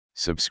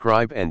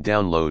Subscribe and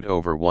download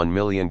over 1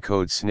 million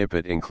code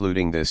snippet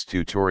including this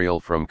tutorial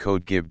from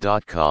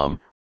codegive.com,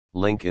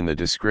 link in the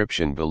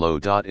description below.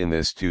 In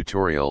this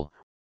tutorial,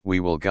 we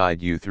will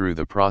guide you through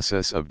the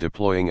process of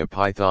deploying a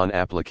Python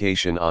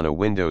application on a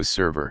Windows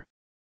server.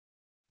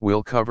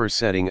 We'll cover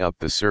setting up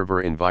the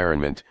server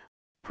environment,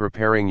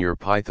 preparing your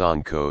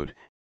Python code,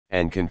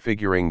 and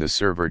configuring the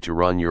server to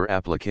run your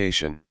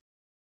application.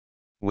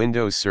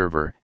 Windows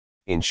Server.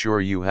 Ensure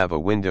you have a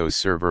Windows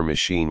Server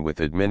machine with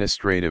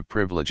administrative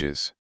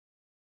privileges.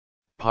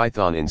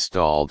 Python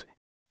installed.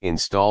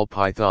 Install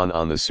Python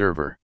on the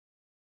server.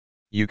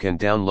 You can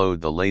download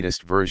the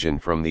latest version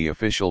from the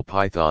official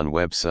Python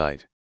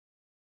website.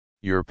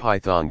 Your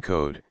Python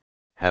code.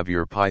 Have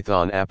your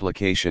Python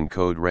application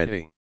code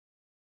ready.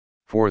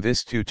 For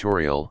this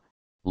tutorial,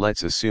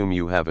 let's assume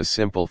you have a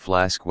simple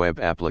Flask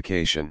web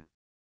application.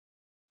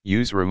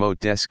 Use remote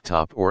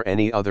desktop or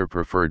any other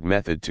preferred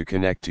method to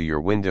connect to your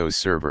Windows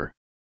server.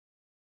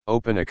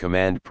 Open a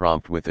command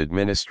prompt with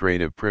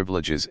administrative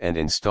privileges and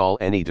install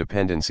any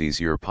dependencies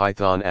your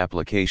Python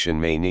application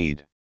may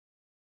need.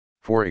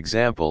 For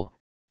example,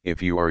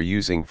 if you are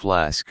using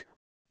Flask,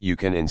 you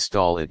can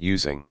install it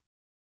using.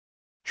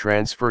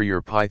 Transfer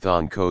your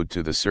Python code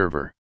to the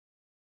server.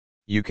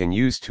 You can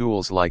use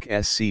tools like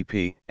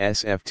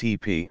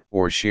sftp,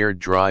 or shared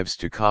drives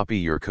to copy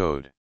your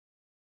code.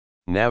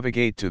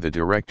 Navigate to the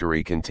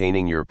directory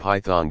containing your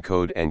Python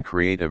code and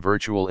create a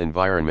virtual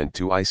environment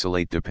to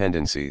isolate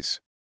dependencies.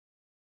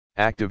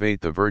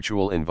 Activate the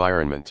virtual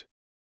environment.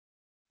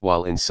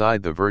 While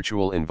inside the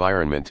virtual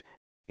environment,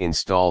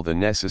 install the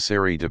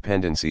necessary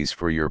dependencies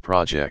for your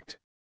project.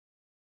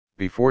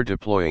 Before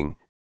deploying,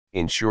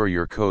 ensure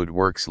your code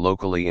works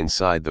locally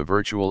inside the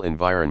virtual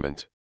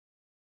environment.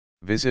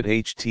 Visit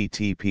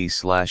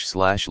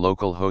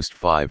http://localhost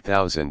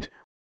 5000,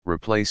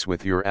 replace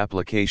with your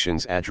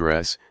application's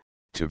address,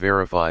 to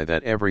verify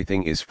that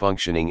everything is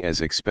functioning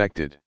as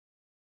expected.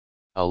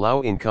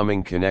 Allow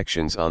incoming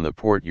connections on the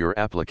port your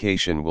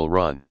application will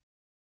run.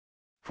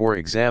 For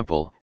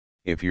example,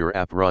 if your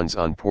app runs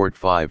on port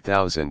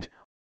 5000,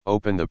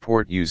 open the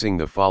port using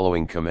the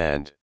following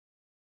command.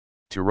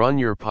 To run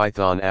your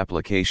Python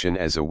application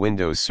as a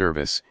Windows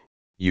service,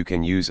 you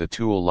can use a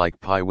tool like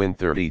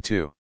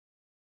Pywin32.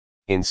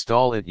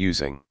 Install it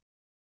using.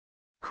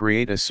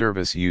 Create a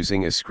service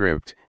using a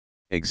script,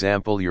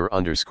 example your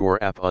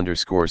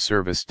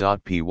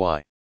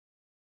 _app_service.py.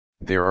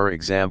 There are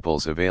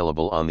examples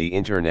available on the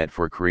internet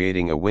for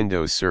creating a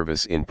Windows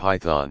service in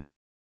Python.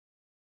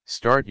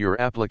 Start your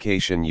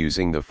application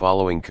using the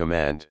following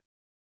command.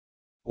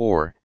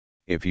 Or,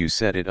 if you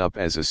set it up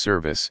as a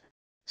service,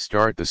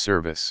 start the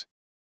service.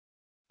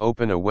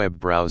 Open a web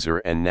browser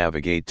and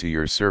navigate to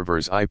your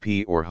server's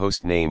IP or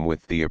host name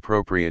with the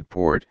appropriate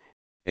port,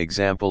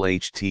 example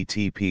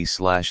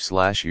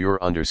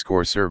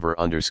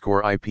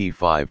http://your_server_IP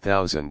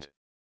 5000.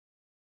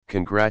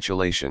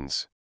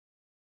 Congratulations!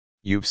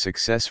 You've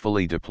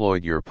successfully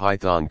deployed your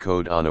Python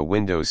code on a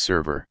Windows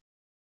server.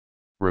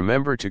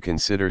 Remember to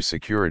consider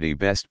security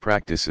best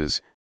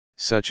practices,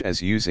 such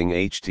as using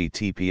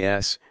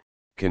HTTPS,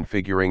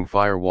 configuring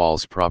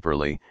firewalls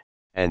properly,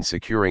 and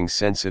securing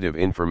sensitive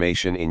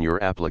information in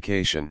your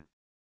application.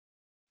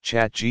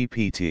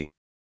 ChatGPT.